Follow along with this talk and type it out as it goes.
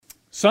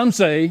Some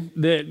say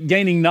that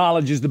gaining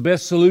knowledge is the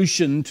best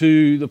solution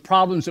to the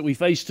problems that we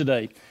face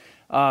today.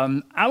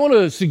 I want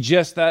to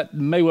suggest that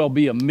may well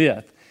be a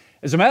myth.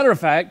 As a matter of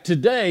fact,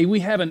 today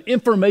we have an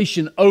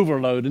information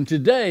overload, and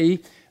today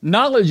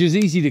knowledge is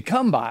easy to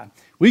come by.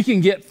 We can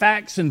get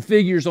facts and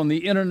figures on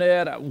the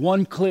internet at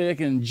one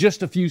click in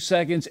just a few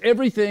seconds.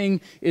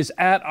 Everything is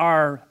at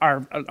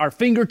our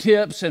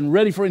fingertips and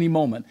ready for any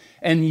moment.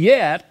 And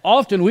yet,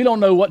 often we don't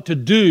know what to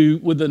do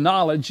with the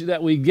knowledge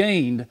that we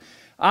gained.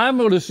 I'm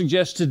going to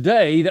suggest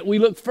today that we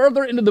look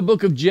further into the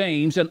book of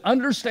James and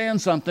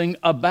understand something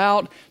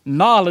about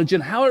knowledge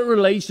and how it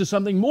relates to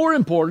something more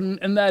important,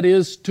 and that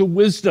is to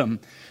wisdom.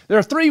 There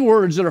are three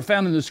words that are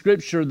found in the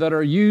scripture that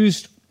are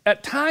used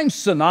at times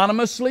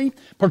synonymously,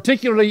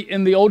 particularly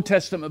in the Old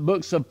Testament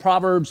books of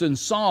Proverbs and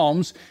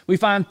Psalms. We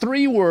find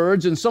three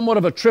words in somewhat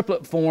of a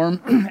triplet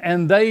form,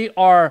 and they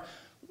are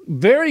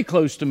very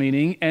close to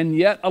meaning and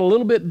yet a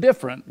little bit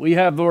different. We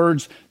have the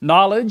words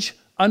knowledge,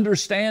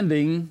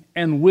 understanding,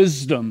 and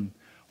wisdom.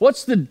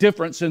 What's the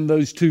difference in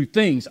those two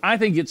things? I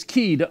think it's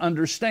key to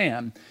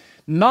understand.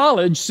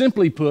 Knowledge,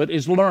 simply put,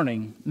 is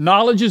learning.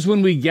 Knowledge is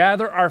when we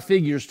gather our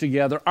figures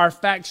together, our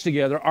facts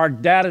together, our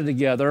data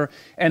together,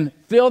 and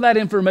fill that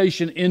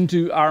information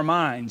into our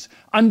minds.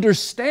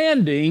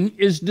 Understanding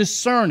is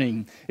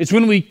discerning. It's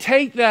when we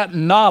take that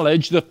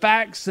knowledge, the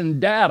facts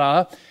and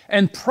data,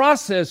 and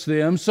process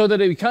them so that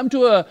we come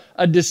to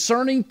a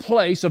discerning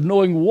place of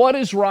knowing what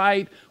is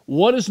right,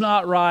 what is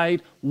not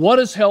right, what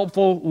is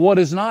helpful, what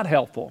is not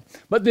helpful.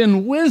 But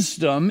then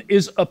wisdom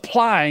is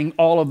applying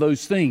all of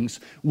those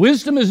things.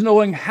 Wisdom is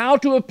knowing how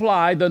to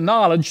apply the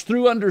knowledge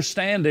through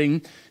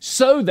understanding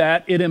so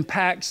that it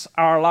impacts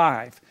our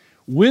life.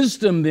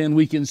 Wisdom, then,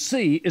 we can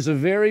see, is a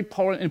very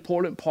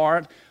important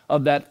part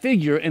of that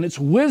figure, and it's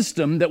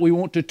wisdom that we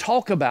want to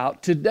talk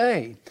about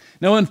today.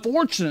 Now,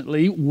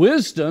 unfortunately,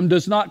 wisdom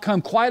does not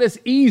come quite as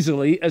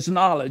easily as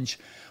knowledge.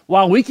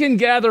 While we can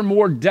gather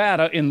more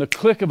data in the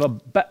click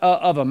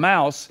of a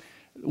mouse,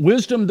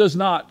 wisdom does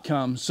not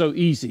come so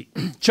easy.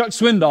 Chuck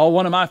Swindoll,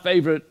 one of my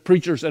favorite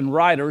preachers and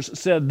writers,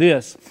 said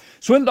this.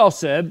 Swindoll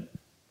said,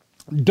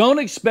 "Don't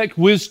expect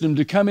wisdom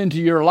to come into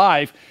your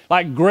life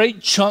like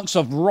great chunks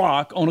of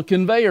rock on a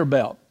conveyor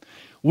belt.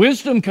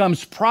 Wisdom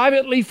comes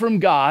privately from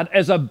God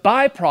as a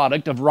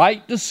byproduct of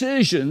right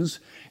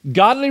decisions,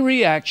 godly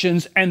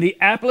reactions, and the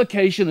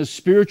application of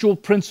spiritual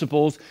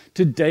principles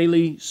to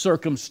daily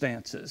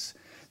circumstances."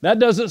 That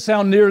doesn't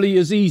sound nearly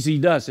as easy,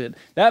 does it?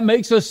 That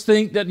makes us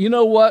think that, you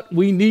know what,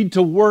 we need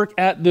to work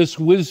at this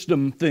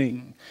wisdom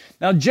thing.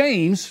 Now,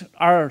 James,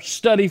 our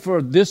study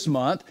for this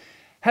month,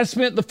 has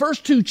spent the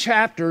first two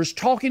chapters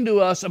talking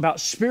to us about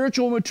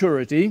spiritual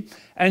maturity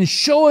and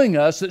showing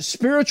us that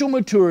spiritual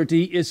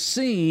maturity is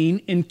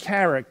seen in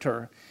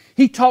character.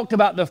 He talked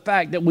about the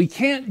fact that we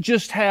can't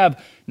just have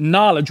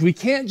knowledge. We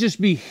can't just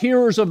be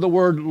hearers of the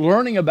word,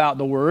 learning about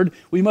the word.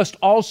 We must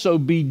also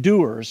be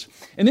doers.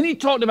 And then he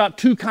talked about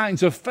two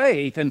kinds of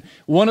faith, and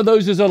one of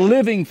those is a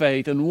living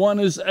faith, and one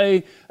is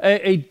a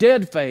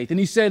dead faith. And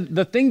he said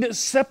the thing that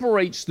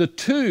separates the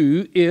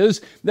two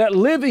is that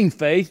living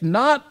faith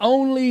not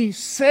only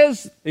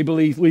says we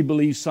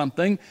believe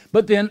something,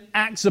 but then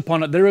acts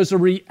upon it. There is a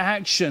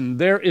reaction.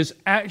 There is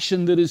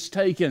action that is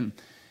taken.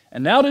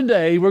 And now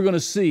today we're going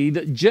to see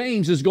that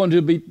James is going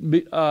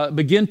to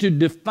begin to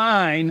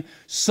define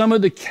some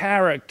of the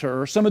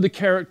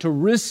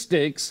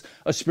characteristics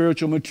of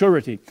spiritual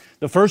maturity.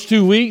 The first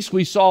 2 weeks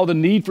we saw the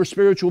need for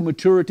spiritual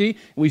maturity.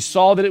 We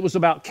saw that it was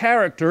about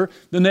character.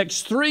 The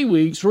next 3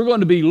 weeks we're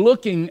going to be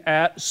looking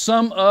at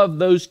some of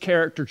those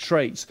character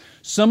traits,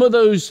 some of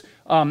those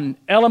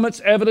elements,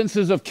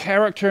 evidences of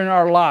character in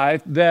our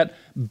life that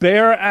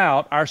bear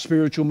out our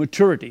spiritual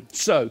maturity.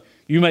 So,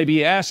 you may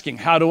be asking,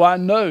 how do I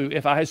know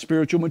if I have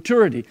spiritual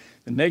maturity?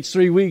 The next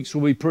 3 weeks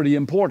will be pretty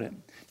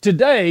important.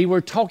 Today,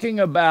 we're talking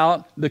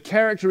about the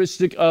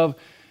characteristic of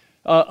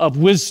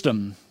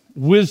wisdom.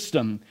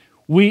 Wisdom.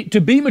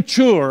 To be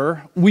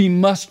mature, we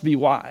must be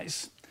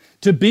wise.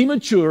 To be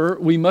mature,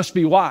 we must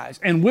be wise.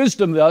 And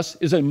wisdom, thus,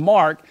 is a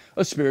mark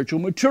of spiritual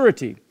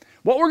maturity.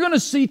 What we're going to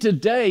see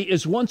today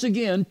is, once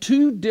again,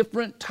 two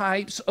different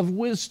types of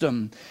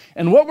wisdom.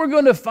 And what we're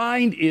going to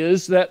find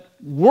is that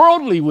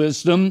worldly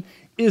wisdom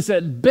is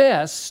at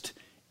best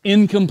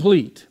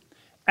incomplete.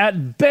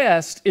 At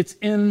best, it's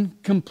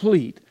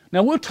incomplete.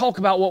 Now, we'll talk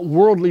about what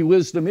worldly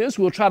wisdom is.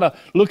 We'll try to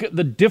look at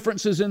the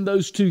differences in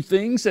those two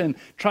things and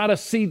try to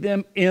see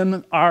them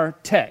in our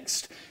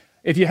text.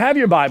 If you have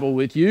your Bible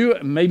with you,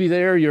 maybe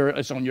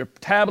it's on your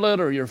tablet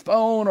or your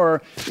phone,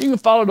 or you can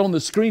follow it on the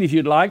screen if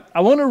you'd like.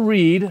 I want to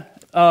read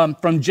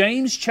from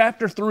James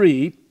chapter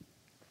 3,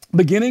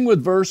 beginning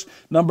with verse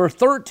number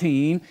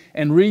 13,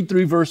 and read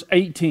through verse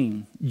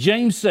 18.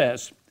 James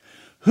says,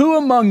 "Who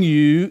among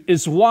you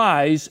is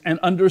wise and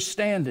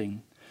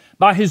understanding?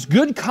 By his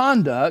good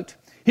conduct,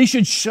 he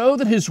should show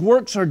that his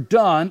works are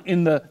done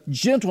in the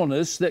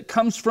gentleness that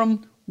comes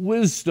from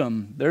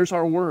wisdom." There's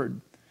our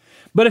word.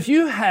 "But if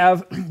you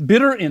have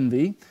bitter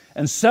envy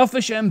and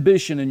selfish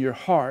ambition in your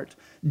heart,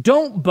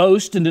 don't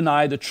boast and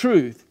deny the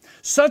truth.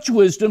 Such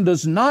wisdom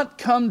does not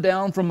come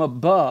down from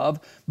above,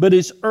 but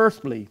is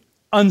earthly,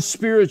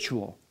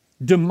 unspiritual,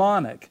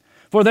 demonic.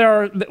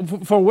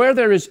 For where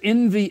there is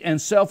envy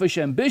and selfish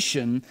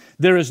ambition,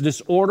 there is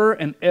disorder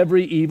and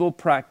every evil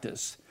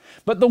practice.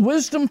 But the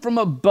wisdom from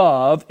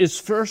above is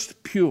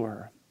first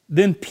pure,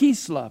 then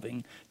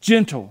peace-loving,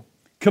 gentle,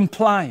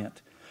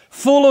 compliant,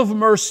 full of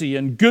mercy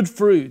and good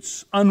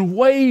fruits,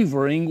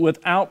 unwavering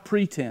without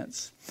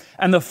pretense.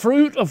 And the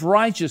fruit of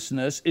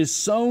righteousness is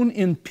sown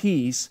in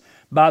peace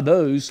by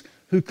those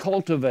who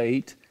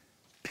cultivate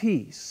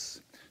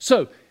peace.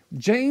 So,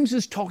 James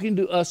is talking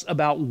to us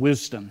about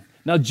wisdom.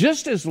 Now,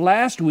 just as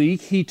last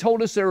week he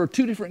told us there are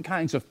two different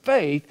kinds of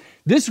faith,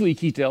 this week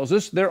he tells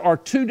us there are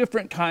two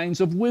different kinds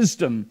of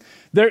wisdom.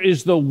 There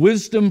is the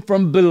wisdom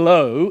from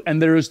below,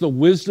 and there is the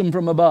wisdom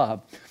from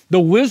above. The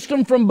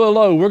wisdom from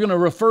below we're going to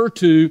refer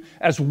to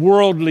as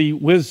worldly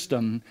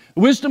wisdom.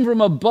 Wisdom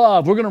from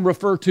above we're going to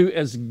refer to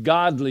as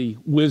godly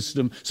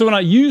wisdom. So when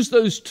I use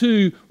those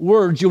two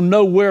words, you'll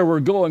know where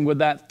we're going with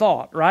that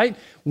thought, right?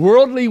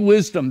 Worldly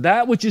wisdom,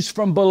 that which is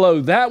from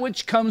below, that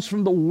which comes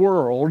from the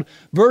world,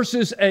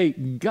 versus a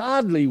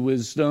godly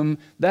wisdom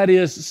that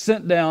is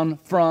sent down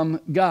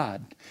from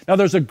God. Now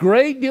there's a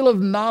great deal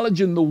of knowledge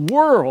in the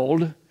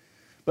world,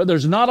 but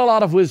there's not a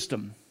lot of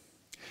wisdom.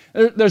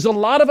 There's a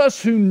lot of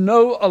us who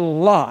know a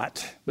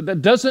lot, but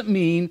that doesn't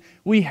mean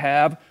we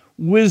have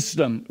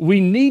wisdom. We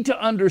need to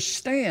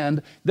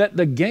understand that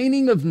the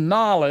gaining of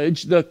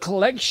knowledge, the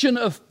collection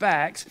of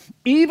facts,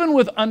 even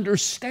with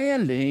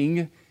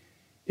understanding,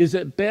 is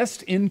at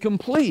best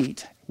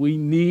incomplete. We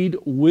need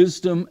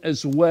wisdom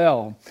as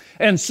well.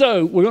 And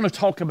so we're going to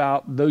talk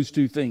about those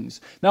two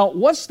things. Now,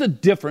 what's the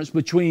difference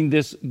between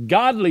this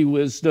godly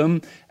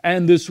wisdom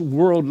and this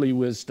worldly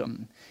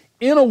wisdom?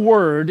 In a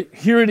word,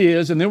 here it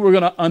is, and then we're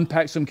going to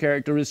unpack some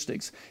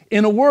characteristics.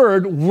 In a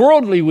word,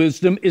 worldly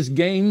wisdom is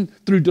gained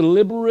through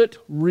deliberate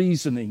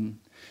reasoning.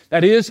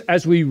 That is,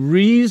 as we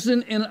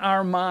reason in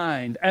our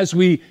mind, as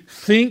we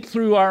think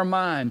through our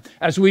mind,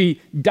 as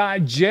we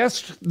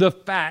digest the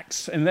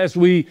facts, and as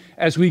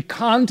we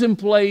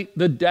contemplate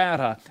the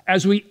data,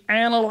 as we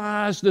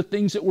analyze the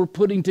things that we're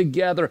putting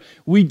together,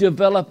 we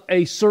develop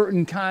a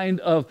certain kind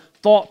of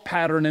thought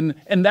pattern,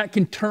 and that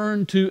can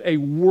turn to a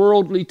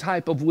worldly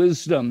type of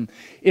wisdom.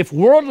 If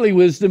worldly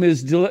wisdom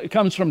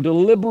comes from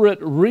deliberate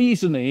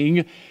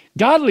reasoning,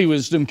 godly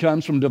wisdom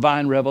comes from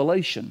divine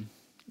revelation.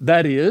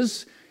 That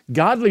is,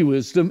 godly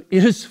wisdom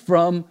is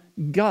from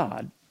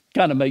God.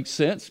 Kind of makes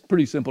sense,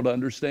 pretty simple to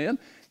understand.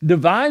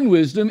 Divine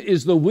wisdom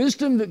is the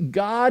wisdom that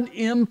God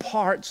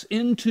imparts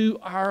into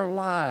our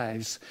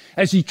lives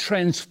as He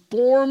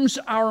transforms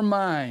our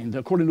mind,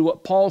 according to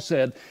what Paul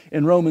said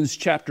in Romans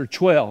chapter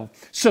 12.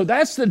 So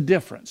that's the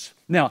difference.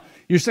 Now,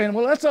 you're saying,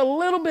 well, that's a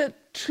little bit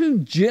too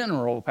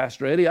general,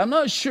 Pastor Eddie. I'm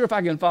not sure if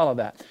I can follow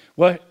that.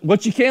 Well,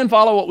 what we can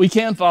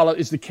follow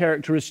is the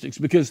characteristics,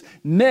 because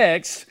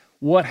next,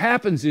 what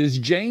happens is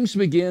James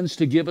begins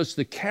to give us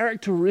the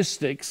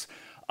characteristics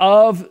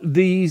of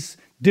these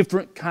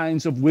different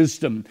kinds of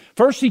wisdom.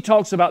 First, he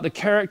talks about the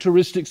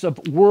characteristics of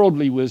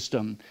worldly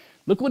wisdom.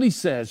 Look what he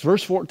says,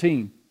 verse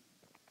 14.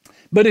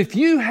 But if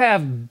you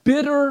have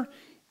bitter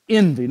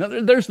envy. Now,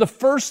 there's the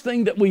first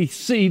thing that we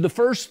see, the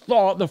first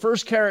thought, the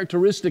first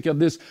characteristic of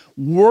this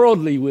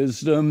worldly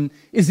wisdom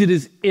is it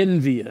is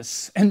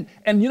envious. And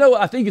you know,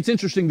 I think it's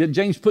interesting that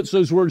James puts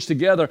those words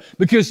together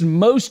because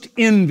most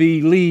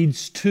envy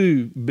leads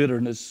to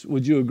bitterness.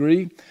 Would you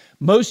agree?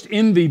 Most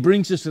envy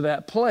brings us to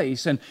that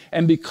place.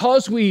 And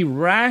because we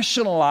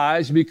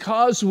rationalize,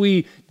 because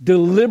we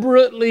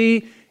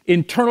deliberately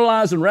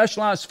internalize and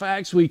rationalize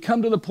facts, we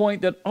come to the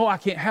point that, I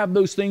can't have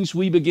those things.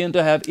 We begin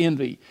to have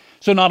envy.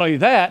 So not only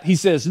that, he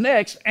says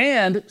next,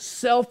 and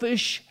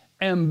selfish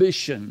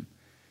ambition.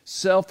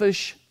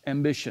 Selfish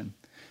ambition.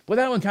 Well,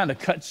 that one kind of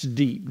cuts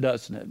deep,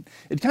 doesn't it?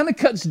 It kind of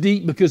cuts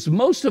deep because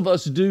most of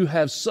us do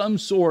have some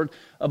sort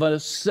of a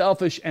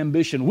selfish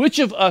ambition. Which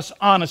of us,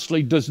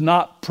 honestly, does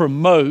not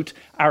promote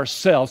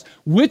ourselves?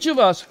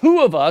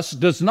 Who of us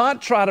does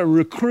not try to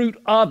recruit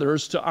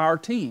others to our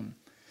team?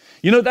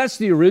 You know, that's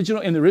in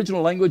the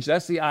original language,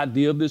 that's the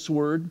idea of this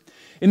word.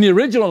 In the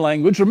original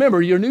language,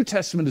 remember, your New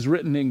Testament is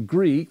written in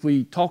Greek.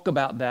 We talk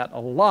about that a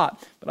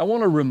lot, but I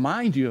want to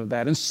remind you of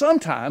that. And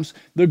sometimes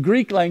the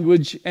Greek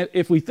language,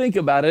 if we think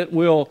about it,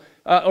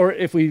 or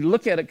if we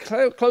look at it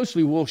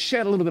closely, will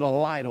shed a little bit of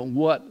light on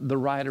what the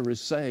writer is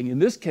saying. In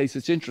this case,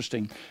 it's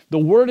interesting. The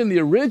word in the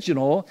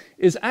original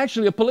is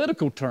actually a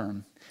political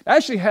term. It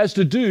actually has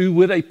to do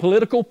with a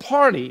political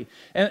party.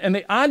 And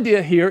the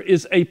idea here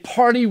is a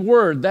party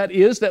word. That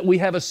is, that we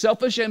have a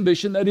selfish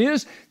ambition. That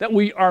is, that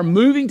we are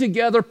moving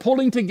together,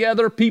 pulling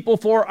together people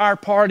for our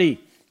party.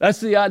 That's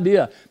the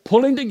idea.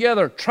 Pulling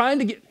together, trying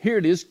to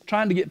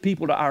get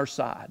people to our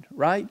side,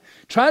 right?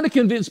 Trying to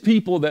convince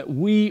people that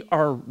we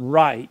are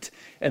right.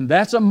 And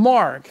that's a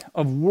mark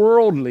of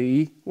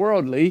worldly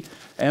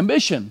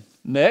ambition.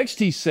 Next,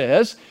 he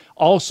says,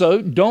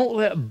 also, don't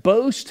let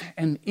boast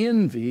and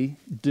envy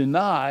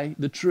deny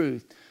the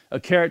truth. A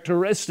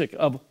characteristic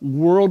of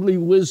worldly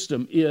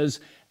wisdom is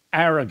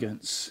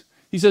arrogance.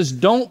 He says,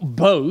 don't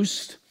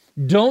boast,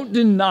 Don't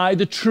deny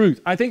the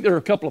truth. I think there are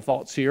a couple of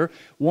thoughts here.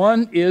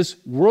 One is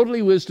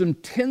worldly wisdom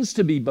tends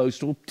to be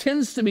boastful,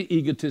 tends to be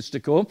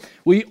egotistical.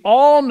 We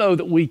all know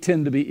that we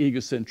tend to be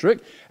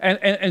egocentric.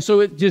 And so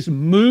it just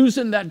moves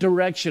in that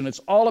direction. It's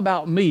all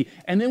about me.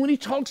 And then when he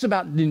talks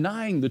about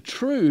denying the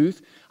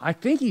truth, I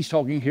think he's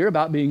talking here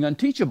about being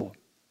unteachable,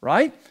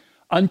 right?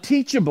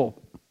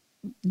 Unteachable.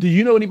 Do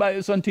you know anybody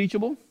that's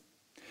unteachable?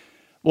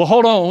 Well,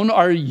 hold on.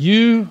 Are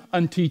you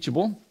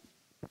unteachable?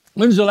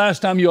 When's the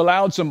last time you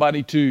allowed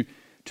somebody to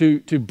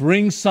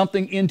bring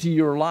something into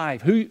your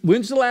life?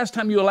 When's the last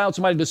time you allowed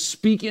somebody to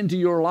speak into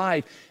your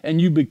life and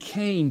you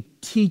became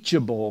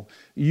teachable?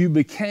 You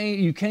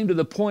came to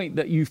the point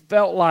that you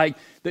felt like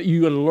that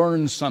you had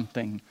learned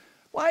something.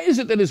 Why is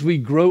it that as we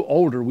grow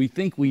older, we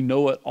think we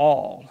know it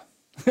all?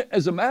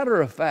 As a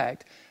matter of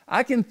fact,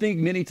 I can think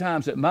many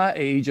times at my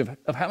age of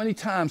how many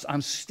times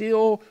I'm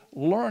still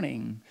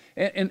learning.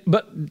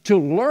 But to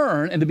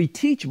learn and to be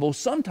teachable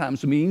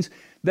sometimes means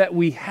that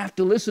we have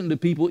to listen to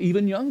people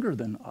even younger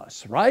than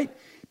us, right?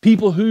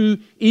 People who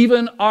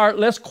even are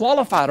less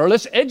qualified or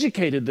less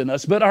educated than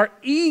us, but our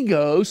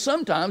ego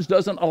sometimes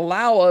doesn't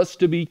allow us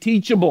to be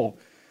teachable.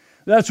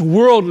 That's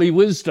worldly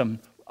wisdom.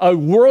 A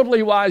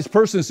worldly wise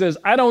person says,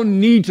 I don't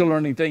need to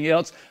learn anything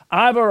else.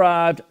 I've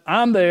arrived.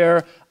 I'm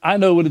there. I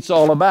know what it's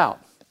all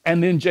about.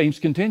 And then James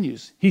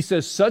continues. He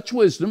says, such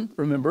wisdom,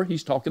 remember,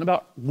 he's talking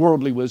about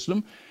worldly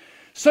wisdom.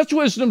 Such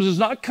wisdom does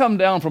not come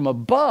down from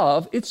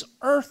above. It's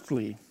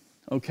earthly.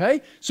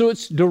 Okay? So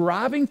it's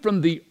deriving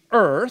from the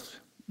earth,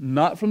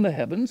 not from the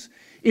heavens.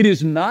 It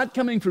is not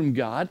coming from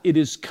God. It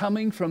is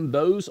coming from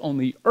those on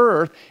the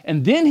earth.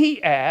 And then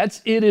he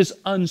adds, it is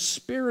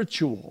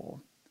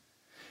unspiritual.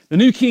 The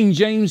New King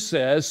James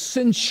says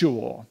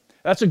sensual.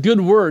 That's a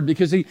good word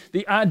because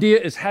the idea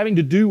is having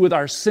to do with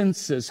our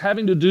senses,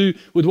 having to do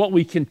with what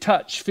we can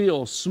touch,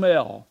 feel,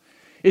 smell.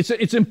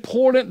 It's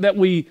important that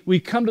we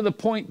come to the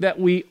point that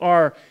we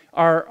are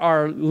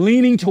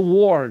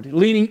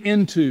leaning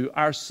into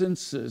our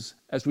senses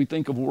as we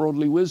think of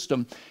worldly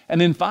wisdom. And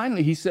then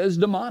finally, he says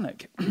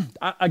demonic.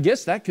 I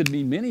guess that could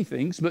mean many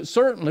things, but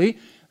certainly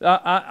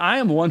I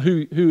am one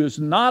who is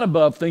not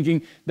above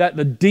thinking that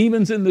the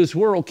demons in this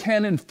world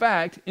can in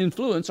fact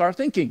influence our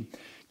thinking.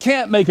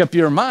 Can't make up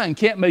your mind,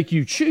 can't make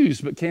you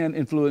choose, but can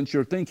influence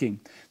your thinking.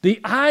 The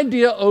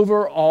idea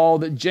overall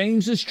that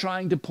James is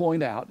trying to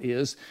point out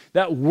is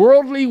that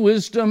worldly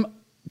wisdom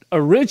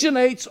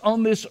originates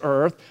on this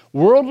earth.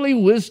 Worldly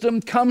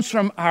wisdom comes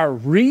from our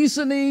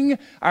reasoning,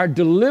 our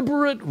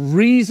deliberate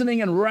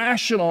reasoning and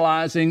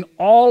rationalizing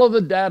all of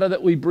the data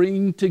that we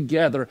bring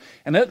together.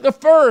 And at the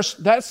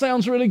first, that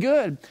sounds really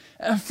good.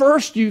 At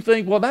first you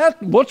think, well,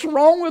 what's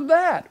wrong with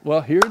that?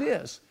 Well, here it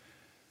is.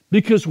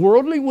 Because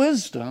worldly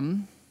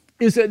wisdom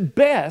is at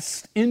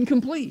best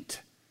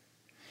incomplete.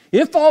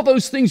 If all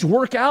those things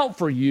work out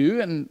for you,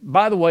 and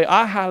by the way,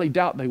 I highly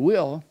doubt they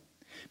will,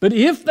 but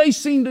if they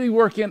seem to be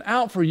working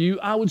out for you,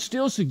 I would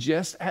still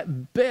suggest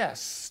at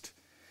best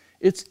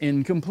it's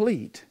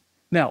incomplete.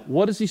 Now,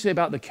 what does he say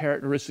about the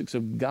characteristics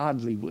of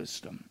godly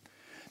wisdom?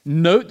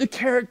 Note the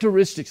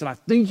characteristics, and I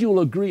think you'll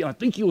agree, and I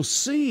think you'll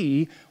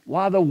see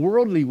why the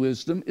worldly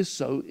wisdom is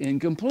so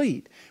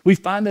incomplete. We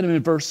find that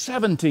in verse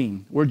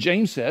 17, where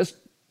James says,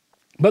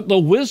 but the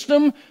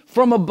wisdom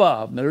from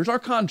above, now there's our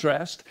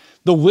contrast,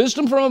 the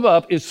wisdom from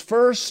above is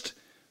first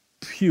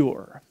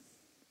pure.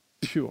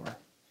 Pure.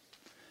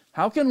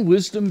 How can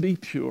wisdom be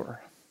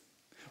pure?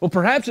 Well,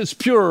 perhaps it's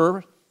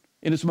pure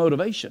in its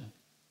motivation,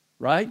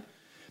 right?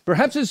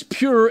 Perhaps it's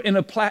pure in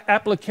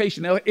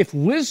application. Now, if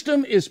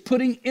wisdom is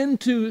putting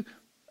into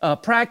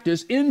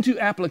practice, into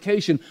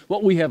application,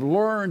 what we have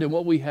learned and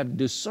what we have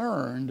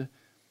discerned,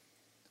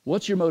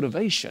 what's your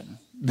motivation?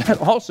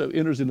 That also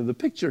enters into the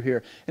picture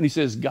here. And he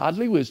says,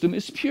 godly wisdom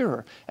is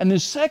pure. And then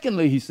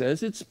secondly, he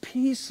says, it's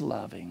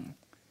peace-loving.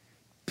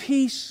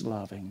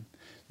 Peace-loving.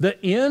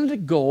 The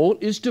end goal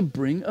is to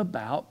bring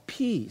about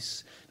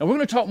peace. Now, we're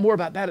going to talk more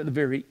about that at the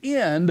very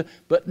end,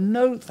 but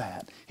note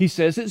that. He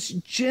says it's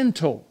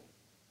gentle.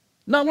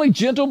 Not only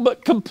gentle,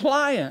 but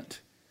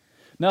compliant.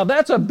 Now,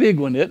 that's a big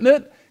one, isn't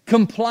it?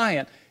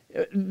 Compliant.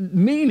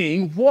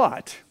 Meaning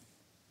what?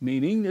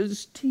 Meaning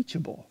is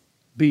teachable.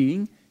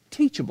 Being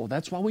teachable.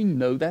 That's why we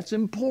know that's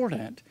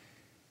important.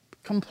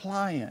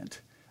 Compliant.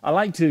 I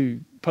like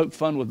to poke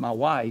fun with my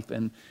wife,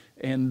 and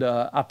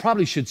I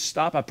probably should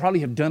stop. I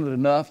probably have done it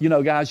enough. You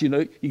know, guys, you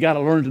got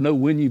to learn to know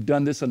when you've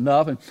done this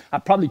enough. And I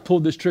probably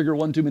pulled this trigger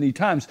one too many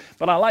times,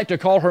 but I like to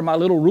call her my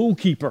little rule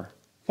keeper.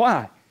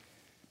 Why?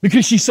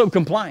 Because she's so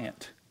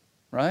compliant,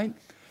 right?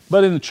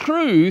 But in the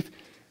truth,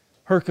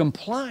 her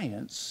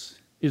compliance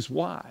is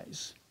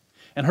wise.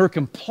 And her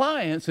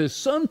compliance has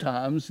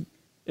sometimes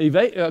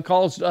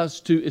caused us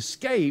to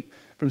escape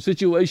from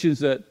situations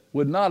that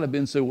would not have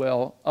been so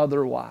well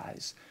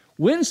otherwise.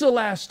 When's the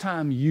last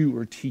time you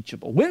were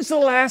teachable? When's the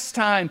last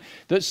time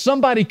that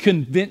somebody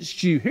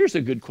convinced you? Here's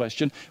a good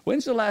question.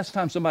 When's the last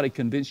time somebody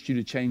convinced you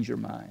to change your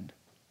mind?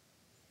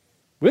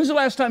 When's the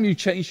last time you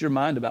changed your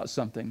mind about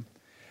something?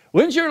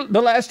 When's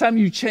the last time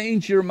you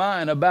changed your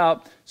mind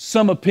about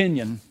some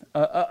opinion,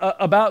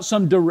 about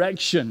some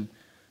direction?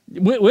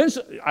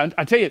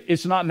 I tell you,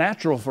 it's not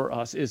natural for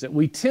us, is it?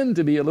 We tend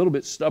to be a little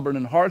bit stubborn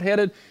and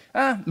hard-headed.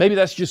 Maybe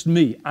that's just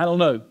me. I don't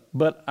know.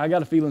 But I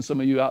got a feeling some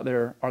of you out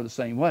there are the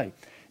same way.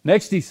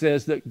 Next, he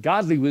says that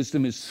godly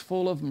wisdom is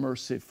full of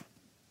mercy.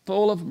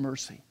 Full of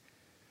mercy.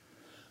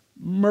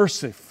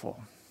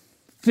 Merciful.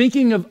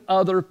 Thinking of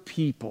other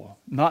people,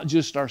 not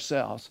just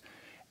ourselves.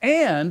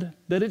 And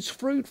that it's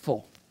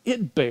fruitful.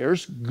 It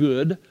bears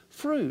good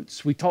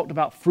fruits. We talked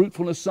about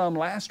fruitfulness some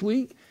last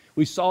week.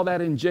 We saw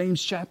that in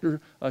James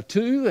chapter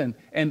 2,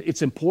 and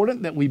it's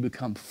important that we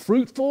become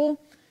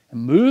fruitful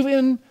and move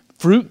in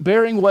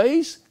fruit-bearing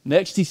ways.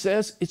 Next, he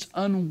says, it's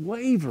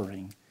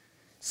unwavering,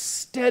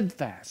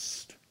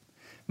 steadfast.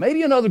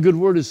 Maybe another good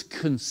word is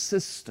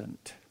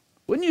consistent.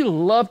 Wouldn't you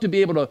love to be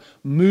able to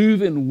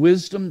move in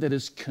wisdom that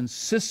is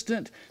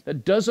consistent,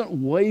 that doesn't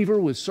waver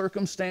with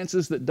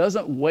circumstances, that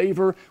doesn't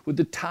waver with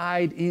the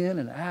tide in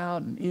and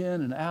out and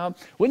in and out?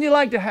 Wouldn't you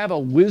like to have a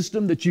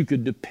wisdom that you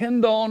could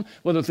depend on,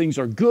 whether things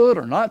are good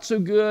or not so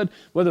good,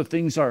 whether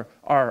things are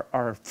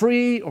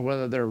free or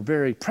whether they're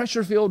very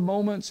pressure-filled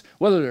moments,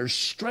 whether there's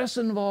stress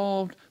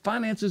involved,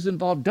 finances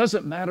involved,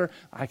 doesn't matter.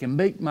 I can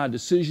make my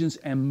decisions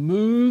and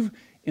move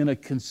in a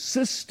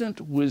consistent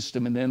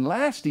wisdom. And then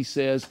last, he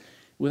says,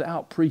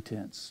 without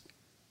pretense,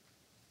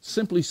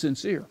 simply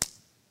sincere,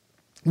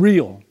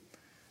 real,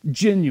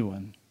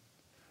 genuine,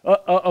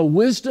 a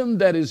wisdom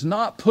that is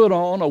not put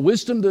on, a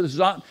wisdom that does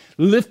not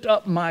lift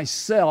up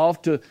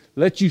myself to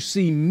let you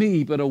see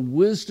me, but a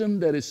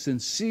wisdom that is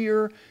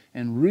sincere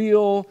and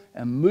real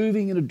and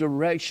moving in a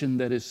direction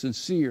that is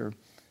sincere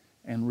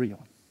and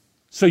real.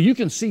 So you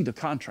can see the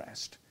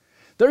contrast.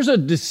 There's a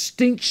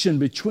distinction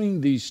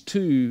between these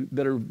two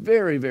that are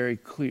very, very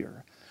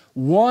clear.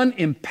 One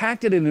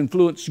impacted and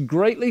influenced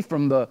greatly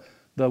from the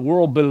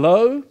world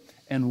below,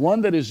 and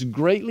one that is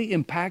greatly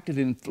impacted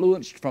and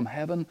influenced from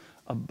heaven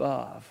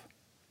above.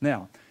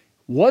 Now,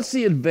 what's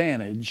the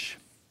advantage?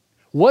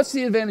 What's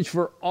the advantage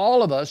for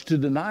all of us to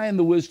denying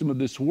the wisdom of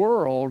this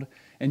world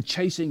and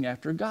chasing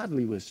after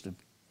godly wisdom?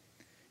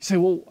 You say,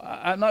 well,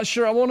 I'm not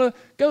sure I want to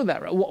go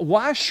that route.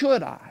 Why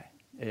should I,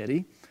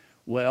 Eddie?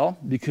 Well,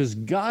 because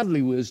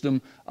godly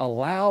wisdom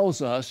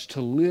allows us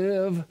to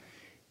live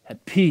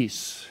at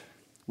peace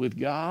with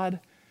God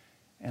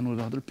and with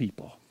other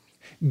people.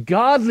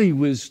 Godly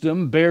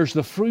wisdom bears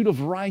the fruit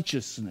of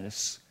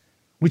righteousness,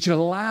 which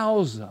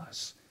allows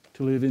us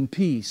to live in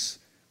peace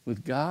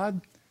with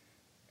God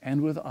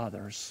and with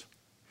others.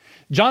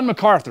 John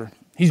MacArthur,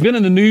 he's been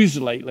in the news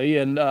lately,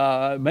 and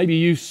maybe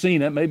you've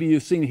seen it. Maybe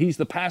you've seen it. He's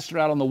the pastor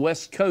out on the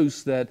West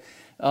Coast that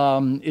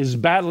is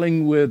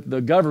battling with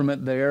the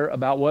government there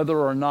about whether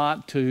or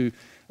not to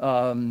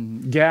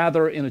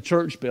gather in a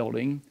church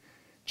building.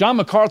 John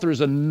MacArthur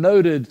is a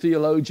noted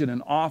theologian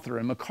and author,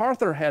 and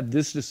MacArthur had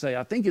this to say.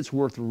 I think it's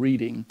worth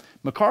reading.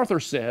 MacArthur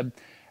said,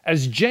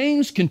 as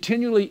James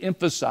continually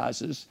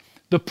emphasizes,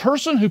 the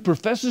person who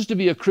professes to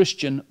be a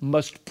Christian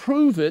must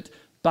prove it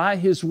by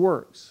his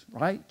works,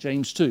 right?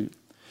 James 2.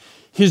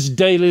 His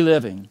daily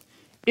living.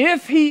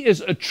 If he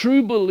is a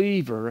true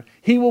believer,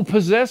 he will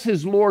possess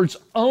his Lord's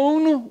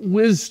own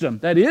wisdom.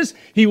 That is,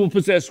 he will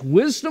possess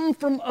wisdom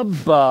from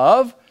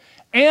above,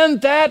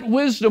 and that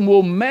wisdom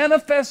will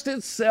manifest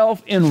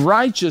itself in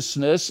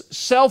righteousness,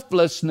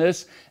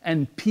 selflessness,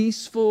 and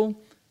peaceful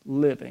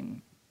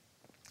living.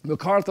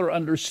 MacArthur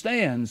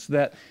understands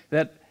that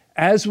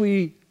as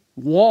we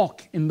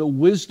walk in the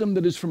wisdom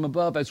that is from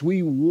above, as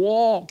we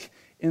walk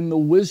in the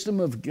wisdom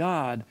of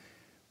God,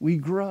 we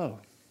grow,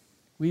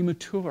 we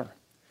mature.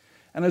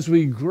 And as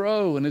we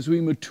grow and as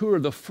we mature,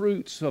 the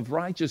fruits of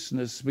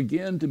righteousness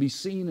begin to be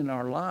seen in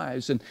our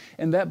lives.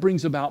 And that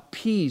brings about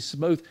peace,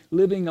 both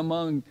living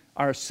among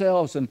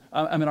ourselves and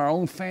our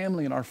own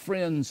family and our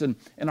friends and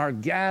our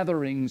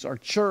gatherings, our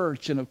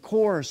church, and of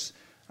course,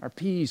 our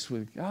peace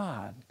with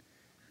God.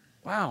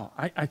 Wow,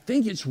 I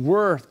think it's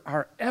worth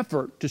our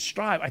effort to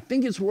strive. I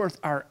think it's worth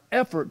our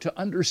effort to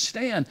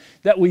understand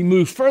that we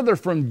move further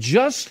from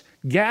just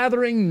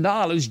gathering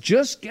knowledge,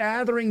 just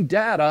gathering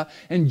data,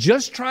 and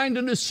just trying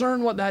to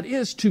discern what that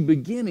is to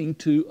beginning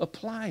to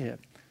apply it.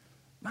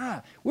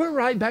 We're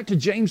right back to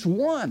James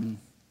 1,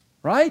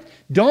 right?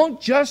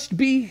 Don't just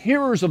be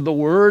hearers of the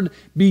word,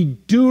 be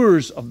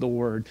doers of the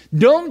word.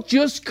 Don't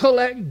just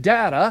collect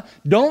data,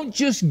 don't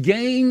just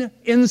gain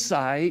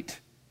insight,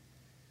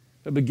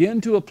 but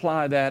begin to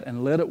apply that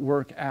and let it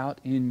work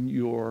out in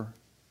your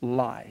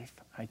life.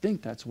 I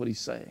think that's what he's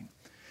saying.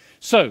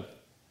 So,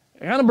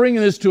 kind of bringing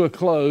this to a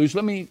close,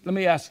 let me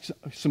ask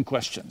some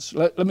questions.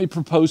 Let me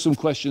propose some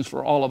questions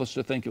for all of us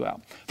to think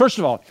about. First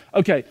of all,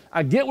 okay,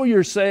 I get what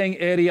you're saying,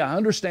 Eddie. I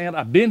understand.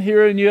 I've been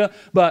hearing you,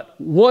 but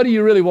what do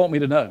you really want me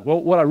to know?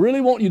 Well, what I really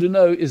want you to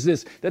know is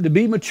this, that to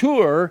be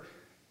mature,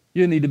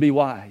 you need to be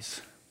wise.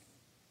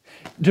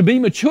 To be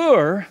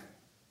mature,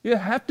 you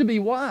have to be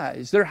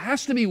wise. There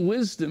has to be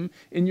wisdom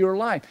in your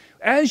life.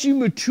 As you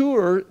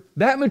mature,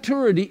 that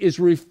maturity is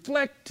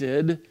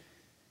reflected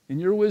in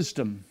your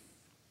wisdom.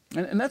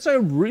 And that's a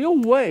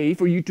real way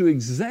for you to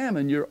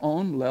examine your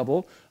own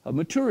level of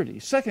maturity.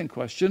 Second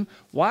question,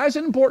 why is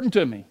it important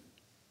to me?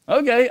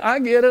 Okay, I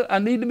get it. I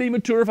need to be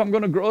mature if I'm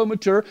going to grow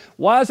mature.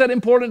 Why is that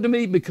important to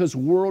me? Because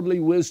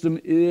worldly wisdom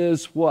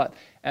is what?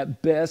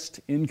 At best,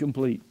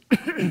 incomplete.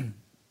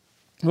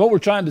 What we're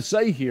trying to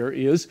say here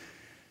is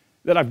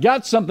that I've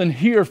got something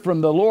here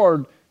from the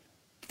Lord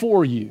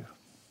for you,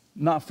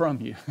 not from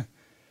you.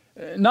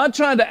 Not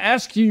trying to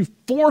ask you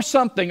for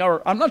something,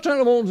 or I'm not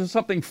trying to want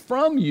something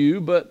from you,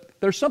 but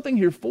there's something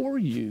here for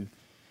you.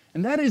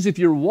 And that is, if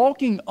you're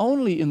walking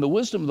only in the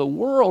wisdom of the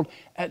world,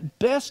 at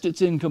best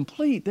it's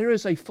incomplete. There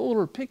is a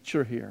fuller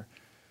picture here.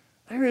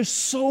 There is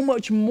so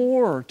much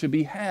more to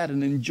be had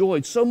and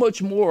enjoyed, so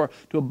much more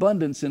to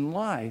abundance in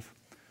life.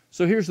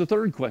 So here's the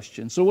third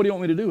question. So what do you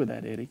want me to do with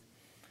that, Eddie?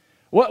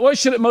 What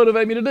should it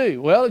motivate me to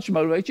do? Well, it should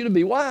motivate you to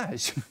be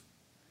wise.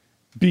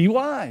 Be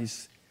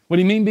wise. What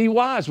do you mean be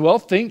wise? Well,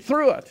 think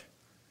through it.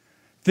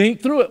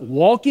 Think through it.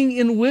 Walking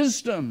in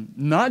wisdom,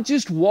 not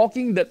just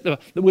walking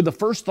with the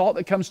first thought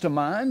that comes to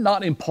mind,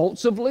 not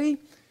impulsively.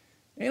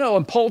 You know,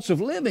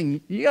 impulsive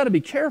living, you got to be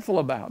careful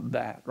about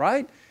that,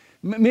 right?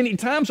 Many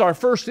times our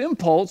first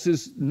impulse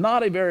is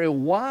not a very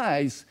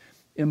wise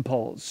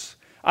impulse.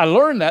 I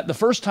learned that the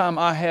first time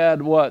I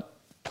had what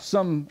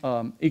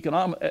some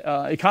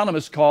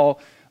economists call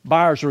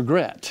buyer's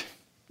regret.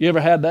 You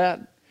ever had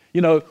that?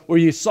 You know, where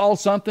you saw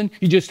something,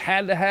 you just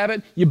had to have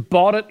it, you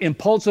bought it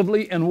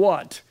impulsively, and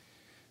what?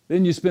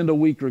 Then you spend a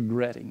week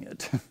regretting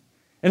it.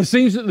 And it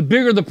seems that the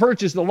bigger the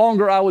purchase, the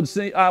longer I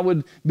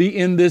would be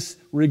in this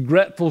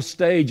regretful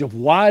stage of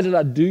why did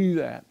I do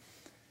that?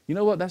 You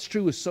know what? That's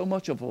true with so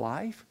much of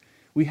life.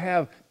 We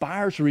have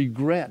buyer's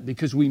regret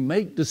because we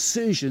make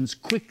decisions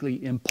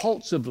quickly,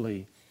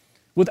 impulsively,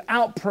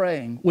 without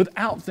praying,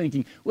 without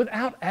thinking,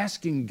 without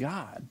asking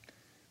God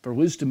for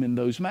wisdom in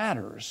those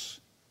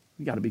matters.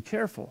 You got to be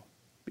careful,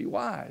 be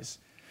wise.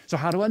 So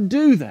how do I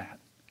do that?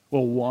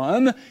 Well,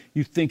 one,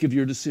 you think of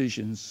your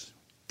decisions.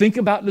 Think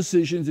about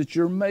decisions that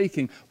you're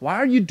making. Why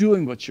are you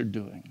doing what you're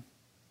doing?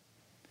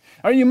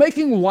 Are you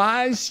making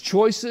wise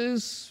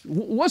choices?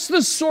 What's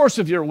the source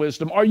of your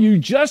wisdom? Are you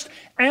just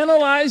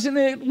analyzing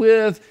it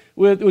with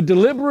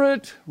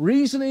deliberate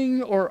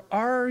reasoning, or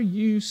are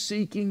you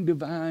seeking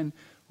divine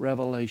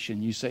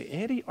revelation? You say,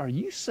 Eddie, are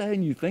you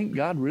saying you think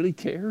God really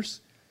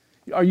cares?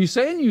 Are you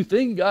saying you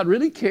think God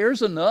really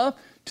cares enough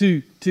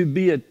to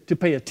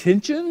pay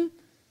attention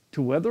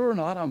to whether or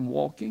not I'm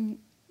walking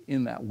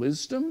in that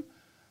wisdom?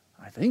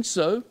 I think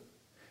so.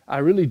 I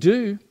really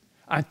do.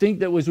 I think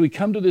that as we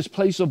come to this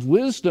place of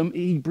wisdom,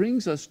 He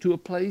brings us to a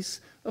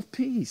place of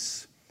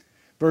peace.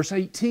 Verse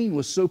 18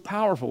 was so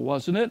powerful,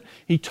 wasn't it?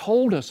 He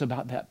told us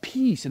about that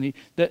peace, and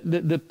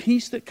the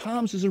peace that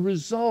comes as a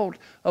result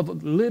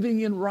of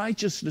living in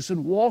righteousness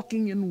and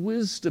walking in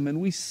wisdom.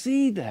 And we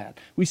see that.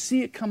 We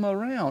see it come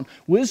around.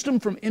 Wisdom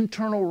from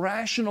internal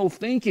rational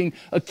thinking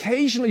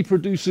occasionally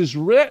produces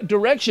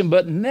direction,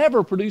 but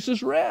never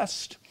produces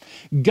rest.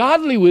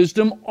 Godly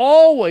wisdom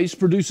always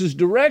produces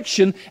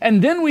direction,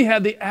 and then we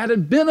have the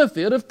added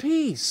benefit of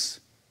peace.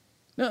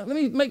 Now, let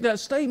me make that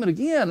statement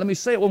again. Let me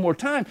say it one more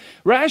time.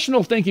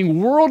 Rational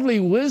thinking, worldly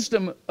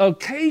wisdom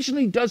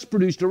occasionally does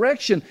produce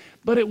direction,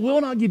 but it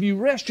will not give you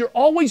rest. You're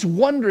always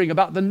wondering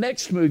about the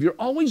next move. You're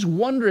always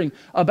wondering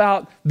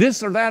about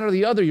this or that or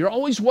the other. You're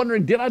always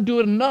wondering, did I do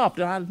it enough?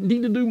 Did I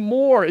need to do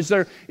more? Is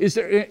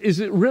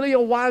it really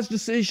a wise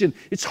decision?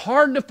 It's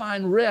hard to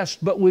find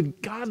rest, but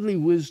with godly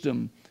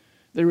wisdom,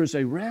 there is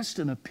a rest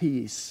and a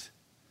peace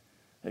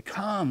that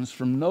comes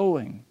from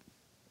knowing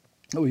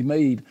that we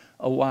made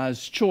a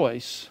wise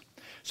choice.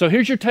 So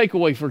here's your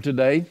takeaway for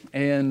today,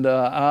 and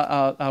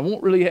I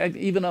won't really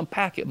even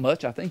unpack it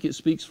much. I think it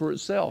speaks for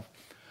itself.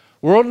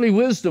 Worldly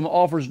wisdom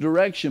offers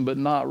direction but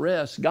not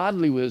rest.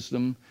 Godly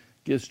wisdom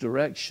gives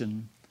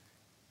direction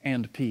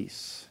and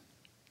peace.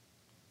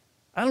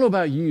 I don't know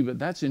about you, but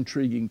that's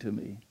intriguing to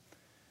me.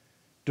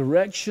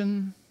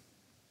 Direction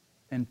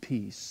and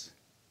peace.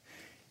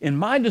 In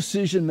my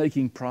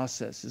decision-making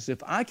processes,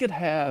 if I could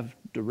have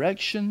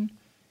direction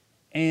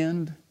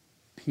and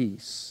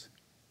peace,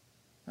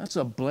 that's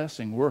a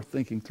blessing worth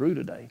thinking through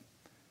today.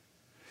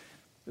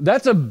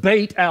 That's a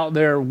bait out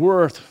there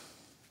worth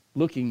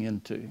looking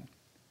into.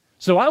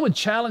 So I would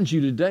challenge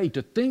you today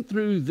to think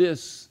through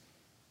this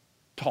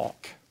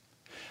talk.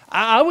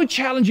 I would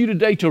challenge you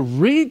today to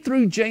read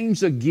through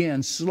James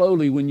again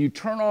slowly when you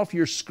turn off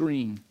your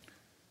screen.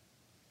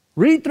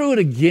 Read through it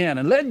again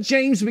and let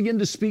James begin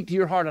to speak to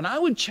your heart. And I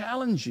would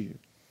challenge you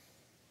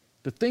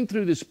to think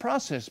through this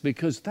process,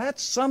 because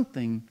that's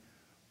something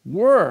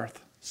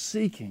worth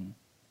seeking.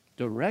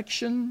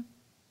 Direction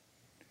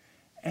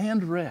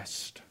and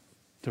rest.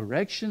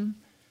 Direction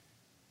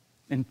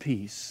and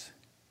peace.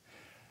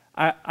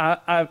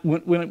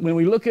 When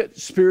we look at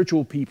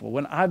spiritual people,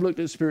 when I've looked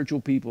at spiritual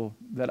people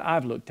that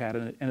I've looked at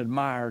and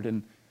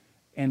admired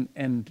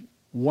and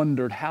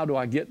wondered, how do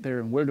I get there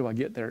and where do I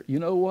get there? You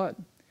know what?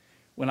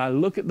 When I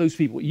look at those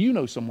people, you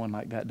know someone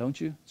like that,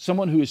 don't you?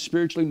 Someone who is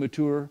spiritually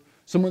mature,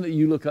 someone that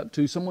you look up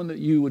to, someone that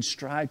you would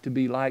strive to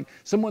be like,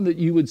 someone that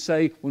you would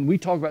say, when we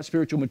talk about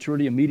spiritual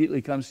maturity,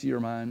 immediately comes to your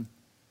mind.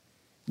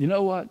 You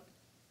know what?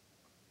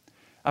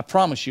 I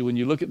promise you, when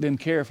you look at them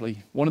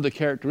carefully, one of the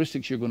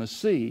characteristics you're going to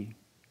see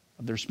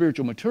of their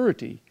spiritual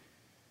maturity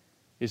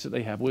is that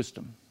they have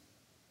wisdom.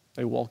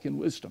 They walk in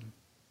wisdom.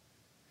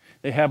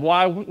 They have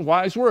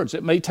wise words.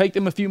 It may take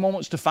them a few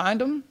moments to find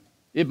them.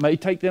 It may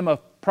take them a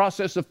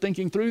process of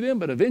thinking through them,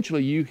 but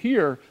eventually you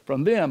hear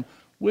from them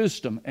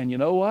wisdom. And you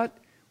know what?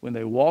 When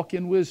they walk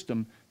in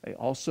wisdom, they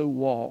also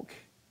walk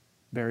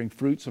bearing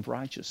fruits of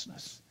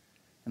righteousness.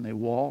 And they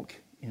walk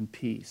in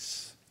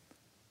peace.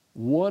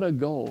 What a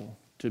goal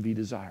to be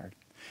desired.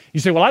 You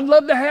say, well, I'd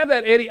love to have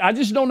that, Eddie. I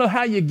just don't know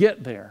how you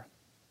get there.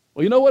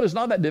 Well, you know what? It's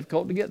not that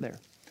difficult to get there.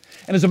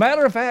 And as a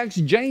matter of fact,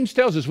 James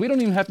tells us we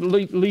don't even have to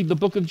leave the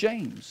book of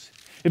James.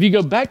 If you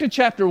go back to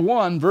chapter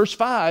 1, verse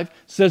 5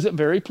 says it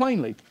very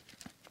plainly.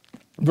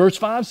 Verse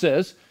 5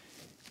 says,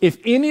 if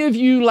any of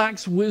you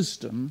lacks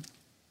wisdom,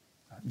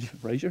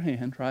 raise your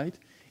hand, right?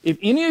 If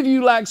any of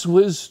you lacks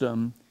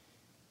wisdom,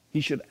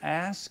 he should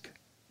ask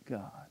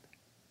God.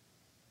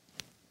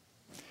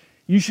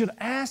 You should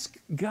ask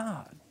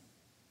God.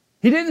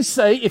 He didn't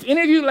say, if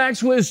any of you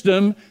lacks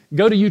wisdom,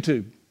 go to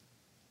YouTube.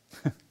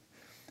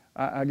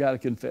 I got to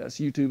confess,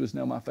 YouTube is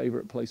now my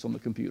favorite place on the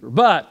computer.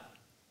 But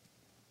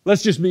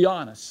let's just be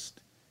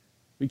honest.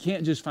 We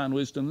can't just find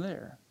wisdom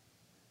there.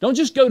 Don't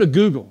just go to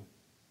Google,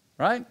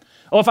 right?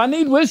 Oh, if I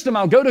need wisdom,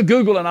 I'll go to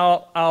Google and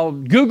I'll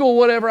Google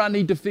whatever I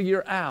need to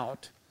figure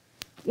out.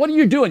 What are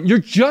you doing? You're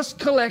just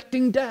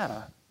collecting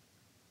data.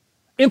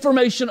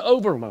 Information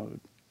overload.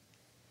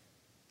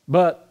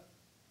 But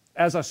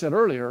as I said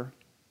earlier,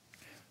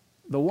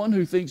 the one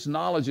who thinks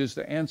knowledge is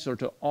the answer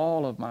to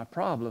all of my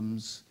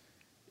problems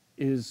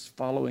is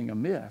following a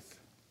myth.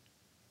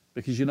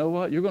 Because you know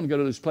what? You're going to go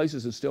to those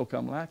places and still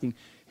come lacking.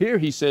 Here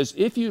he says,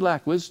 if you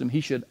lack wisdom,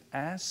 he should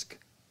ask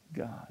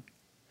God.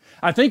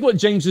 I think what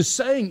James is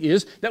saying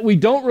is that we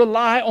don't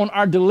rely on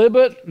our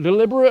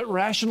deliberate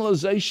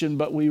rationalization,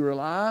 but we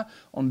rely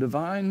on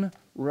divine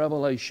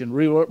revelation.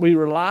 We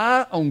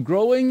rely on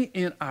growing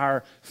in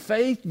our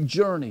faith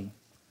journey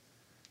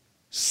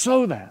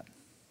so that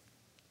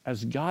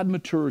as God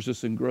matures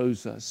us and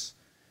grows us,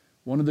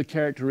 one of the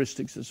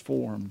characteristics that's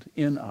formed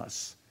in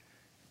us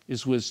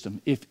is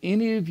wisdom. If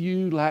any of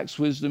you lacks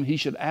wisdom, he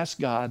should ask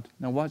God.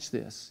 Now watch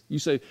this. You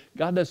say,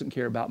 God doesn't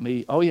care about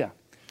me. Oh yeah.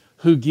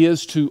 Who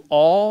gives to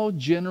all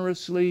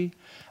generously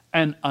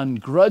and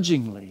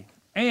ungrudgingly.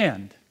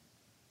 And,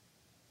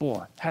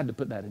 boy, had to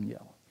put that in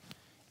yellow.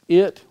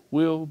 It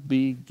will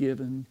be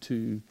given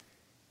to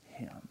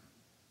him.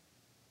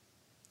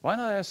 Why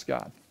not ask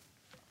God?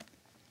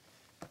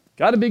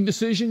 Got a big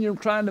decision you're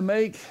trying to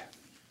make?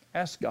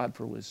 Ask God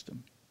for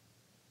wisdom.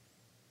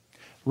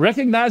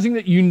 Recognizing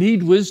that you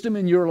need wisdom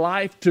in your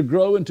life to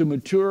grow and to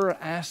mature,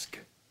 ask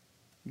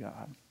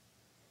God.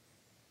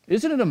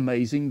 Isn't it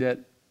amazing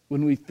that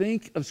when we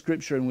think of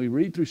Scripture and we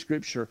read through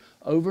Scripture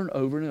over and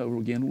over and over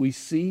again, we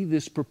see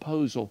this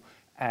proposal,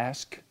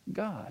 ask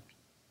God.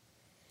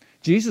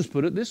 Jesus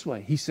put it this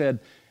way. He said,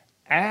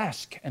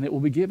 ask and it will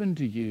be given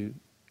to you.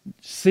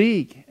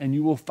 Seek and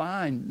you will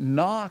find.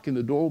 Knock and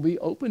the door will be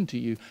open to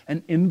you.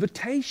 An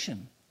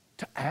invitation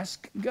to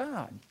ask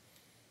God.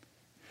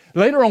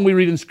 Later on we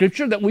read in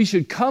Scripture that we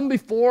should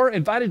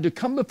invited to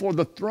come before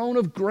the throne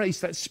of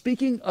grace. That's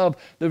speaking of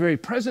the very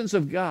presence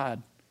of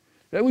God.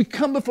 That we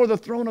come before the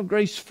throne of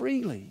grace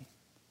freely,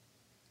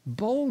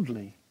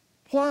 boldly.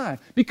 Why?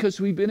 Because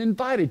we've been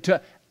invited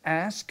to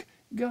ask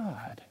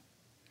God.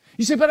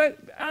 You say, but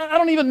I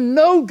don't even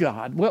know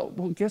God. Well,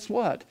 guess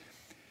what?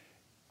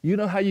 You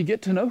know how you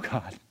get to know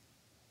God.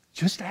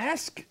 Just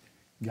ask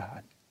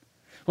God.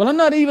 Well, I'm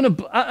not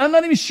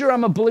even sure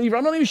I'm a believer.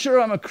 I'm not even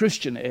sure I'm a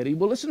Christian, Eddie.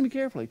 Well, listen to me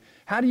carefully.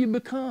 How do you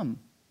become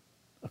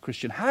a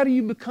Christian? How do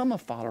you become a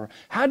follower?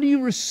 How do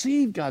you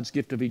receive God's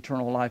gift of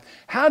eternal life?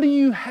 How do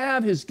you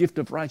have his gift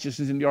of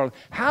righteousness in your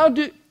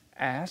life?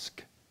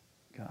 Ask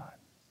God.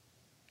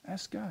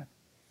 Ask God.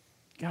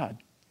 God,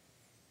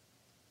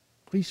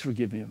 please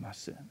forgive me of my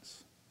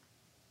sins.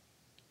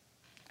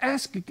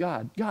 Ask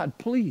God, God,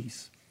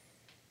 please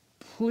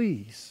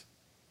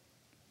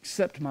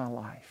accept my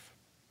life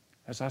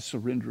as I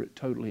surrender it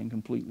totally and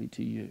completely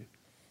to you.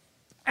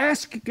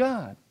 Ask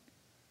God,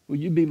 will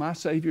you be my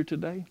Savior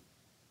today?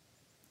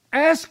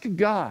 Ask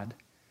God,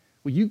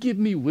 will you give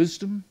me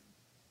wisdom?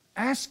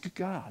 Ask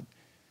God,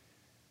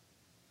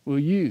 will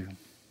you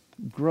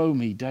grow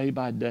me day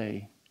by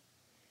day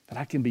that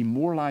I can be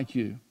more like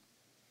you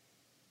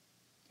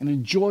and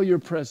enjoy your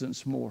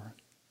presence more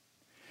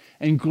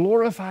and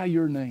glorify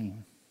your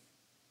name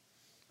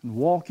and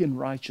walk in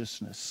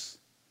righteousness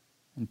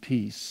and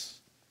peace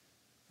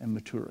and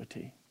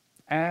maturity.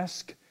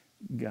 Ask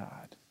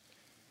God.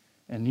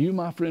 And you,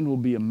 my friend, will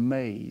be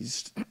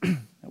amazed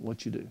at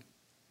what you do.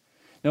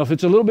 Now, if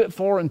it's a little bit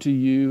foreign to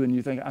you and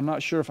you think, I'm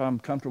not sure if I'm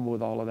comfortable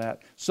with all of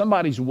that,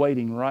 somebody's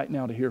waiting right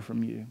now to hear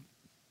from you.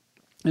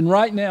 And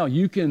right now,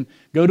 you can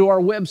go to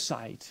our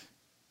website.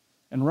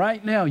 And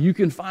right now, you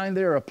can find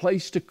there a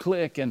place to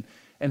click. And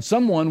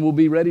someone will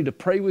be ready to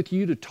pray with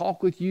you, to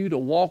talk with you, to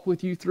walk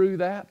with you through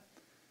that.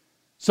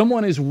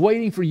 Someone is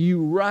waiting for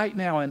you right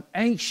now and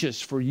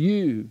anxious for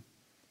you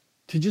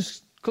to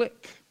just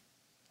click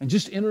and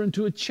just enter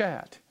into a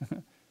chat.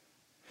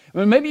 I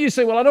mean, maybe you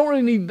say, well, I don't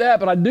really need that,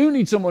 but I do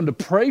need someone to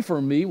pray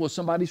for me. Well,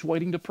 somebody's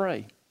waiting to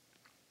pray.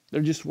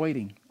 They're just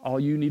waiting. All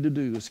you need to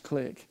do is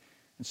click,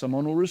 and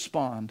someone will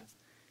respond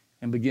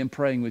and begin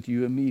praying with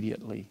you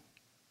immediately,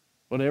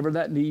 whatever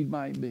that need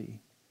might be.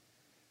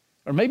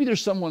 Or maybe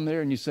there's someone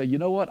there and you say, you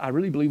know what, I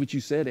really believe what you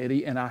said,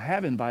 Eddie, and I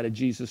have invited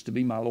Jesus to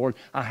be my Lord.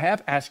 I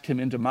have asked him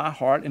into my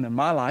heart and in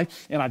my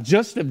life, and I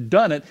just have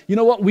done it. You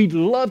know what, we'd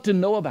love to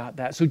know about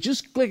that. So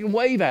just click and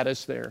wave at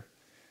us there.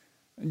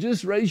 And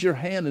just raise your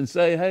hand and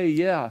say, hey,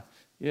 yeah,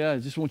 I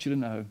just want you to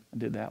know I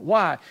did that.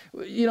 Why?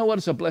 You know what,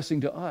 it's a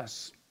blessing to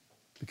us,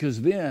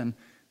 because then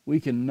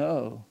we can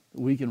know that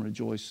we can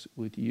rejoice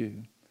with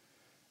you.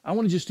 I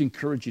want to just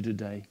encourage you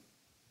today.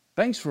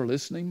 Thanks for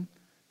listening.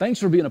 Thanks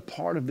for being a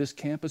part of this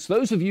campus.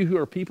 Those of you who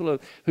are people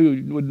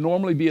who would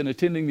normally be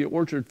attending the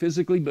Orchard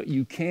physically, but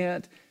you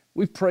can't,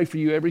 we pray for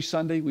you every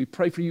Sunday. We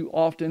pray for you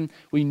often.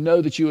 We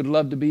know that you would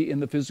love to be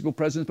in the physical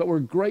presence, but we're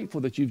grateful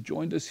that you've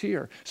joined us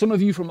here. Some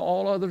of you from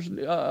all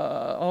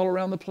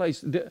around the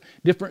place,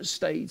 different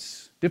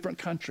states, different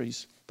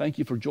countries. Thank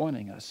you for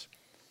joining us.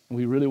 And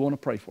we really want to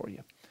pray for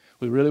you.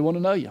 We really want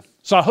to know you.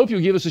 So I hope you'll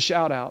give us a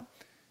shout out.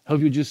 I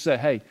hope you'll just say,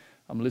 hey,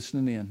 I'm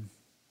listening in.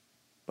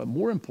 But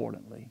more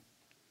importantly,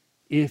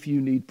 if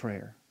you need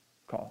prayer,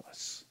 call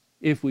us.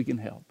 If we can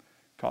help,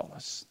 call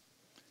us.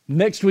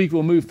 Next week,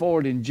 we'll move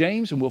forward in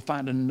James, and we'll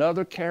find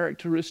another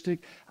characteristic.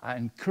 I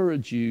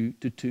encourage you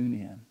to tune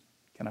in.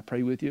 Can I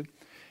pray with you?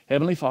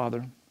 Heavenly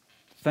Father,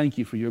 thank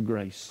you for your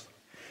grace.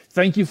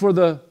 Thank you for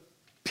the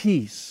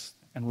peace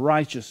and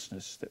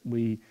righteousness that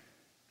we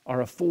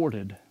are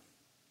afforded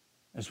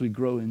as we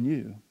grow in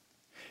you.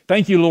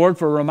 Thank you, Lord,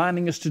 for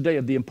reminding us today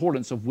of the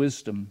importance of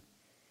wisdom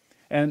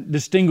and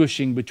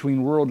distinguishing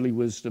between worldly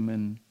wisdom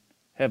and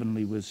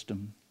heavenly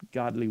wisdom,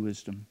 godly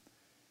wisdom.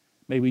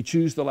 May we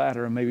choose the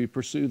latter and may we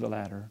pursue the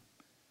latter.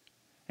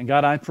 And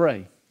God, I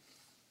pray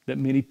that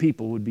many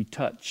people would be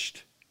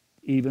touched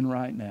even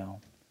right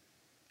now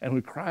and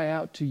would cry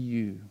out to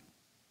you.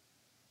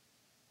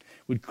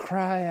 Would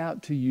cry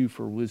out to you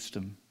for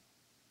wisdom.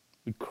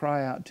 Would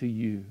cry out to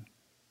you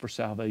for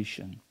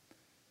salvation.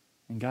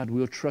 And God,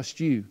 we'll trust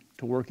you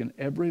to work in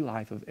every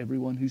life of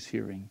everyone who's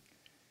hearing.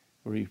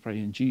 We pray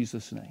in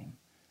Jesus' name.